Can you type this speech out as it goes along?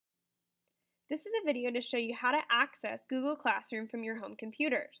This is a video to show you how to access Google Classroom from your home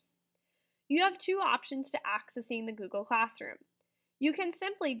computers. You have two options to accessing the Google Classroom. You can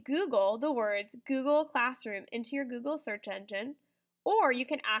simply Google the words Google Classroom into your Google search engine, or you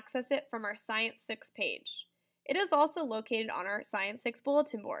can access it from our Science 6 page. It is also located on our Science 6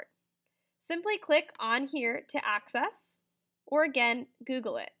 bulletin board. Simply click on here to access, or again,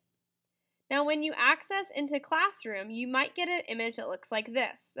 Google it. Now, when you access into Classroom, you might get an image that looks like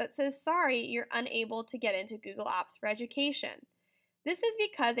this, that says, sorry, you're unable to get into Google Apps for Education. This is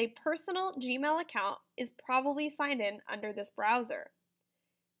because a personal Gmail account is probably signed in under this browser.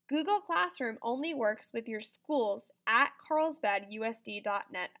 Google Classroom only works with your school's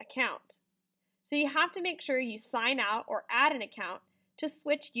 @carlsbadusd.net account. So you have to make sure you sign out or add an account to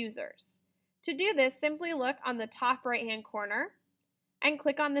switch users. To do this, simply look on the top right-hand corner and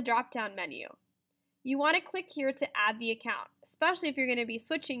click on the drop-down menu. You want to click here to add the account, especially if you're going to be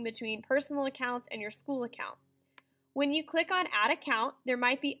switching between personal accounts and your school account. When you click on Add Account, there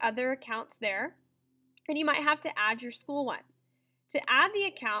might be other accounts there, and you might have to add your school one. To add the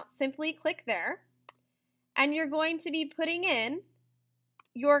account, simply click there, and you're going to be putting in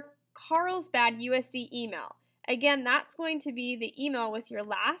your Carlsbad USD email. Again, that's going to be the email with your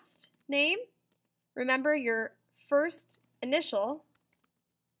last name. Remember your first initial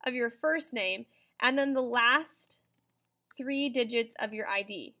of your first name, and then the last 3 digits of your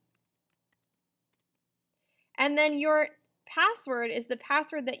ID. And then your password is the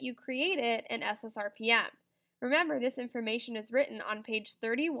password that you created in SSRPM. Remember, this information is written on page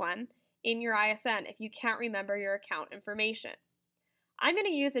 31 in your ISN if you can't remember your account information. I'm going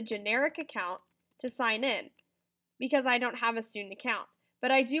to use a generic account to sign in because I don't have a student account.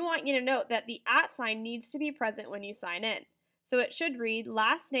 But I do want you to note that the @ sign needs to be present when you sign in. So it should read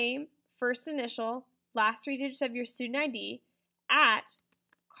last name, first initial, last 3 digits of your student ID at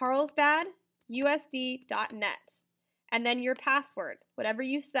carlsbadusd.net, and then your password, whatever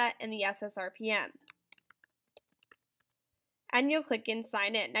you set in the SSRPM. And you'll click in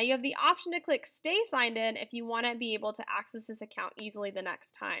Sign In. Now you have the option to click Stay Signed In if you want to be able to access this account easily the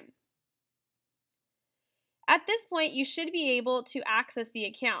next time. At this point, you should be able to access the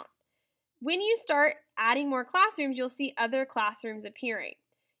account. When you start adding more classrooms, you'll see other classrooms appearing.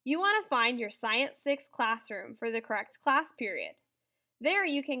 You want to find your Science 6 classroom for the correct class period. There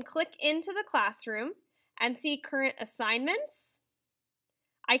you can click into the classroom and see current assignments.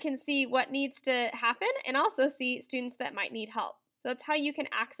 I can see what needs to happen and also see students that might need help. That's how you can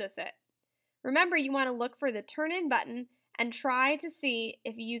access it. Remember, you want to look for the Turn In button and try to see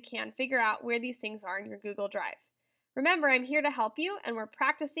if you can figure out where these things are in your Google Drive. Remember, I'm here to help you, and we're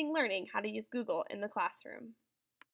practicing learning how to use Google in the classroom.